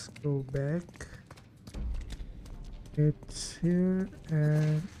 let's go back. It's here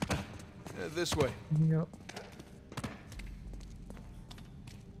and This way. yep.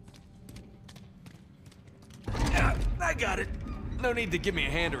 Yeah, I got it. No need to give me a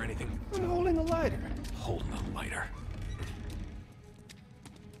hand or anything. I'm holding a lighter. Holding a lighter.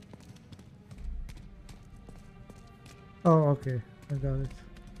 Oh, okay, I got it.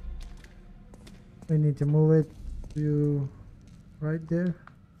 We need to move it to right there.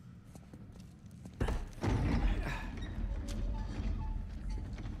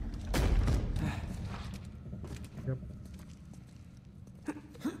 Yep.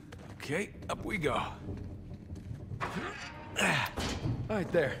 Okay, up we go.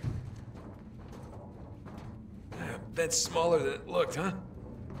 Right there. That's smaller than it looked, huh?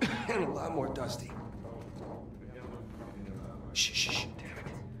 And a lot more dusty. Shh, shh, shh. Damn it.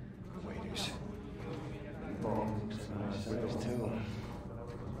 Waiters. Waiters too.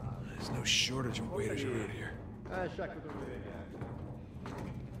 There's no shortage of waiters around here.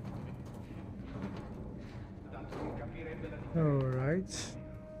 All right.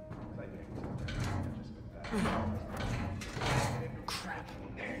 Crap.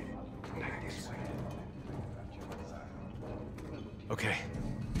 Okay.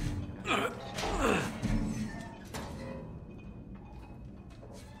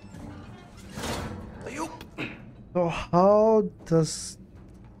 So how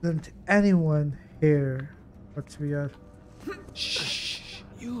doesn't anyone hear what we are? Shh.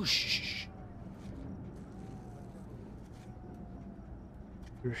 You shh.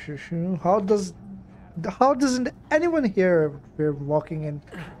 How doesn't anyone hear we're walking in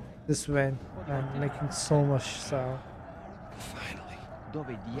this van and making so much sound? Finally.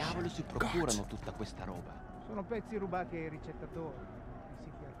 Dove diavolo si procurano tutta questa roba? Sono pezzi rubati ai ricettatori.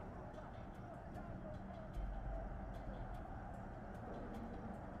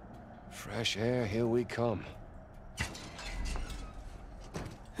 Fresh air, here we come.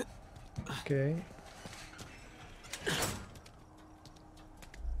 Okay.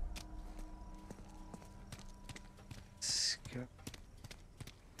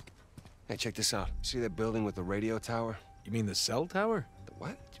 Hey, check this out. See that building with the radio tower? You mean the cell tower? The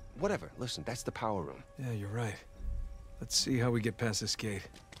what? Whatever. Listen, that's the power room. Yeah, you're right. Let's see how we get past this gate.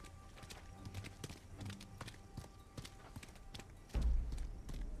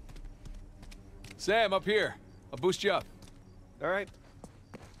 Sam, up here. I'll boost you up. All right.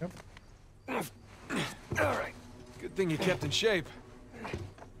 Yep. All right. Good thing you kept in shape.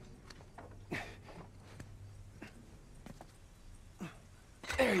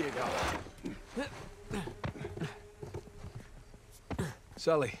 There you go.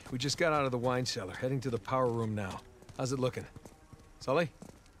 Sully, we just got out of the wine cellar, heading to the power room now. How's it looking? Sully?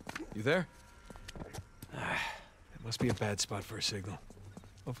 You there? It must be a bad spot for a signal.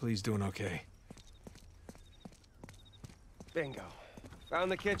 Hopefully he's doing okay. Bingo.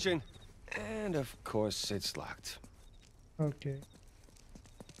 Found the kitchen. And of course, it's locked. Okay.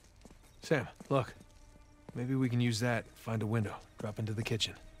 Sam, look. Maybe we can use that, find a window, drop into the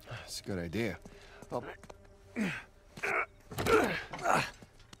kitchen. That's a good idea. Well,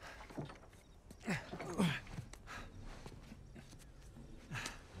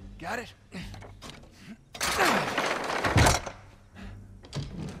 got it?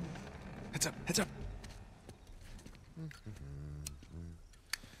 Heads up, heads up.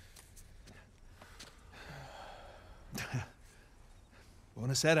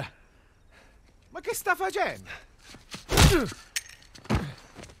 Buonasera. Ma che sta facendo?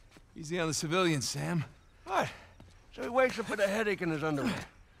 Easy on the civilians, Sam. What? So he wakes up with a headache in his underwear.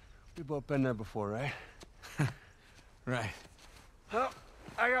 We've both been there before, right? Right. Well,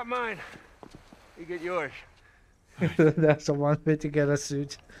 I got mine. You get yours. That's the one way to get a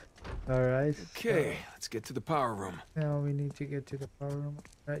suit. All right. Okay, let's get to the power room. Now we need to get to the power room.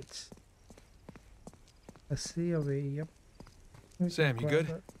 Right. Let's see over here. Yep. Sam, you good?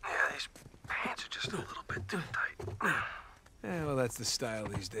 Yeah, these pants are just a little bit too tight. Yeah, well, that's the style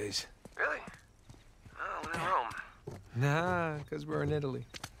these days. Really? Oh, we're in Rome. Nah, because we're in Italy.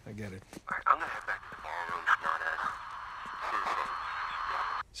 I get it. All right, I'm gonna head back to the ballroom. Not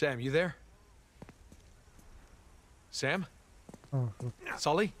Sam, you there? Sam? Oh,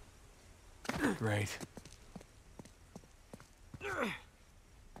 Sully? Great.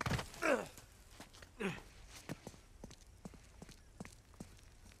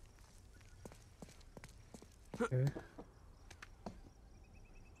 okay.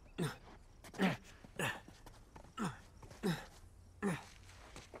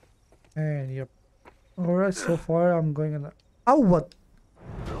 And yep. Alright, so far I'm going on. Oh, what?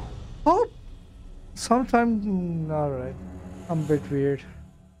 Oh! Sometimes. Alright. I'm a bit weird.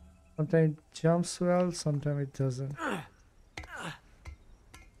 Sometimes it jumps well, sometimes it doesn't. Okay.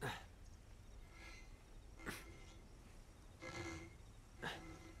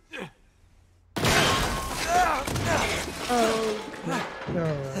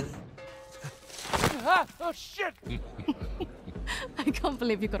 Alright. Oh, shit! I can't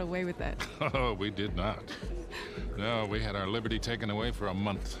believe you got away with that. Oh, we did not. No, we had our liberty taken away for a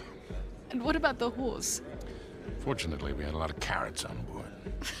month. And what about the horse? Fortunately, we had a lot of carrots on board.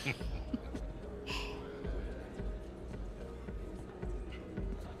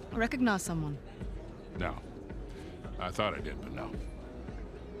 Recognize someone? No. I thought I did, but no.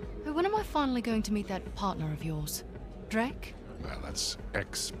 When am I finally going to meet that partner of yours? Drake? Well, that's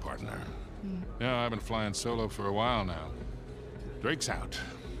ex-partner. Yeah, I've been flying solo for a while now. Drake's out.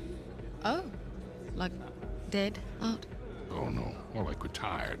 Oh. Like dead out? Oh, no. More like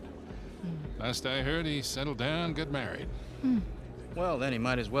retired. Last I heard, he settled down, got married. Well, then he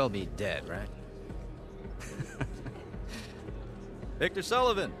might as well be dead, right? Victor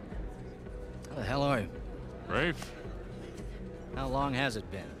Sullivan! How the hell are you? Rafe? How long has it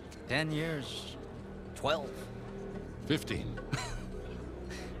been? 10 years? 12? 15.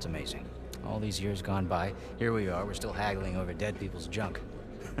 It's amazing. All these years gone by, here we are, we're still haggling over dead people's junk.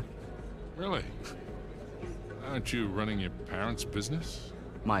 Really? Aren't you running your parents' business?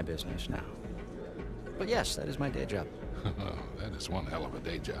 My business now. But yes, that is my day job. That is one hell of a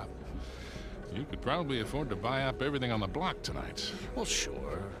day job. You could probably afford to buy up everything on the block tonight. Well,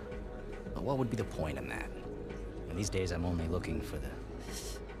 sure. But what would be the point in that? And these days, I'm only looking for the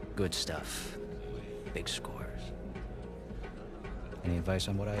good stuff. Big scores. Any advice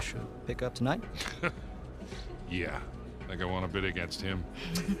on what I should pick up tonight? Yeah. I think I want to bid against him.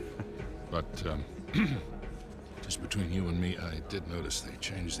 But, just between you and me, I did notice they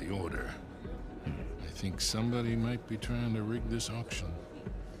changed the order. I think somebody might be trying to rig this auction.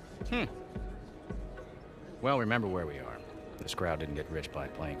 Well, remember where we are. This crowd didn't get rich by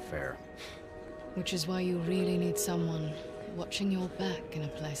playing fair. Which is why you really need someone watching your back in a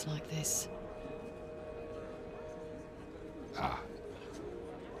place like this. Ah.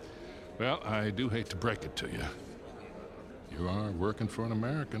 Well, I do hate to break it to you. You are working for an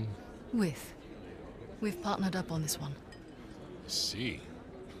American. We've partnered up on this one. See.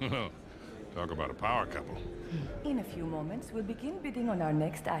 Talk about a power couple. In a few moments, we'll begin bidding on our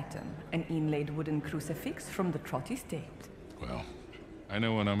next item, an inlaid wooden crucifix from the Trott estate. Well, I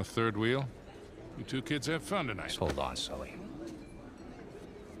know when I'm a third wheel. You two kids have fun tonight. Just hold on, Sully.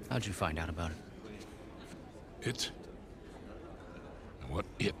 How'd you find out about it? It? What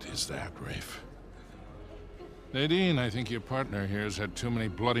it is that, Rafe? Nadine, I think your partner here has had too many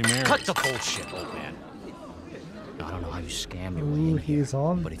Bloody Marys. Cut the bullshit, old man. I don't know how you scam your way Ooh, in here, he's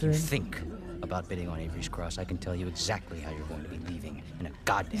on but if you thing. think about bidding on Avery's Cross, I can tell you exactly how you're going to be leaving in a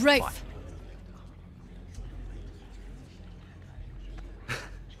goddamn Rafe! fight.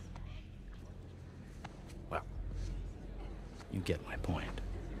 Well, you get my point.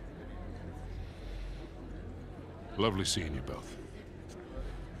 Lovely seeing you both.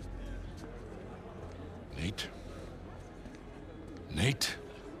 Nate? Nate?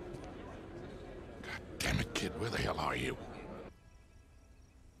 God damn it, kid, where the hell are you?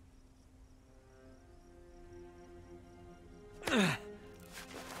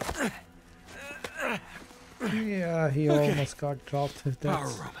 Yeah, he almost got dropped if Power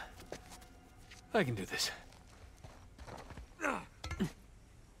that's... room. I can do this.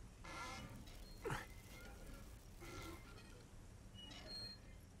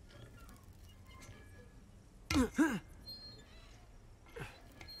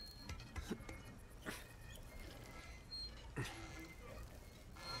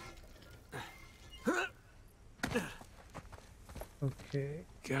 Okay.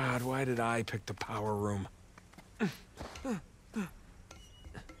 God, why did I pick the power room?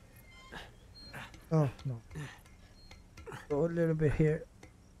 Oh, no. Go a little bit here.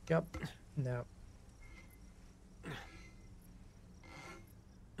 Yep. No.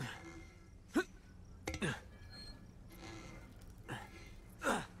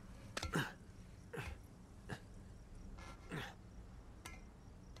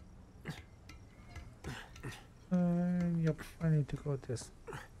 Yep, I need to go this.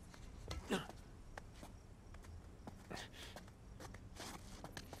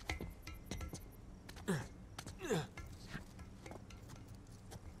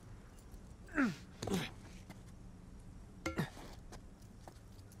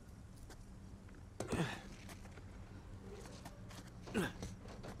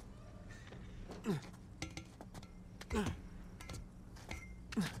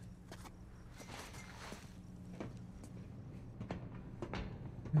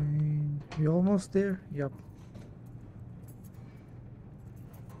 And we almost there? Yep.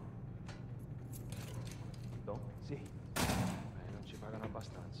 Sì. Non ci pagano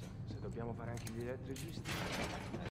abbastanza. Se dobbiamo fare anche gli elettricisti.